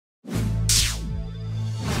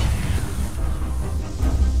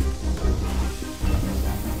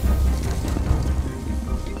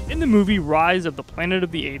the movie Rise of the Planet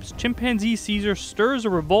of the Apes, chimpanzee Caesar stirs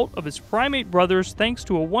a revolt of his primate brothers thanks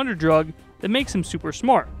to a wonder drug that makes him super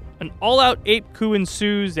smart. An all-out ape coup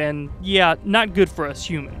ensues and, yeah, not good for us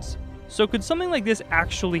humans. So could something like this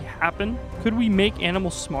actually happen? Could we make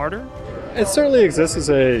animals smarter? It certainly exists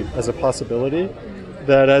as a possibility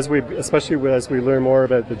that especially as we learn more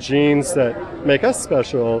about the genes that make us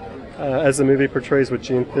special, as the movie portrays with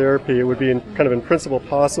gene therapy, it would be kind of in principle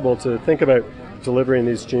possible to think about delivering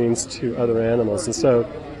these genes to other animals. And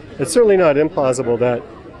so it's certainly not implausible that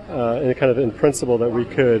in principle that we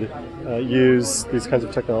could use these kinds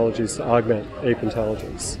of technologies to augment ape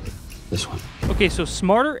intelligence. This one. Okay, so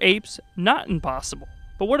smarter apes, not impossible.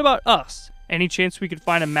 But what about us? Any chance we could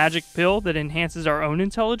find a magic pill that enhances our own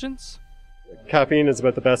intelligence? Caffeine is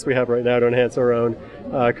about the best we have right now to enhance our own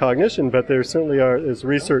cognition, but there certainly is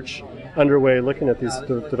research underway looking at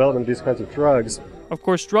the development of these kinds of drugs. Of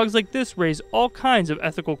course, drugs like this raise all kinds of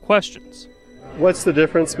ethical questions. What's the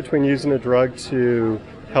difference between using a drug to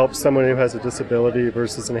help someone who has a disability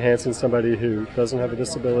versus enhancing somebody who doesn't have a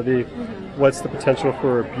disability? What's the potential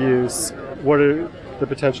for abuse? What are the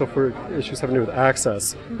potential for issues having to do with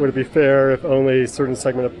access? Would it be fair if only a certain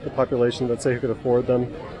segment of the population, let's say who could afford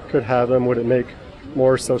them, could have them? Would it make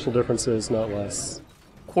more social differences, not less?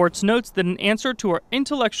 Quartz notes that an answer to our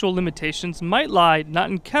intellectual limitations might lie not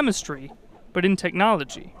in chemistry, but in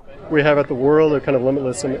technology. We have at the world of kind of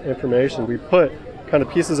limitless information. We put kind of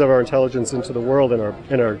pieces of our intelligence into the world in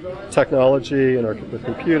our technology, with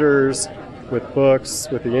computers, with books,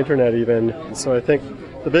 with the internet even. So I think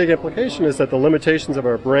the big implication is that the limitations of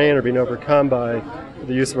our brain are being overcome by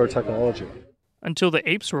the use of our technology. Until the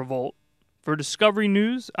apes revolt. For Discovery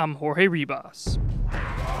News, I'm Jorge Ribas.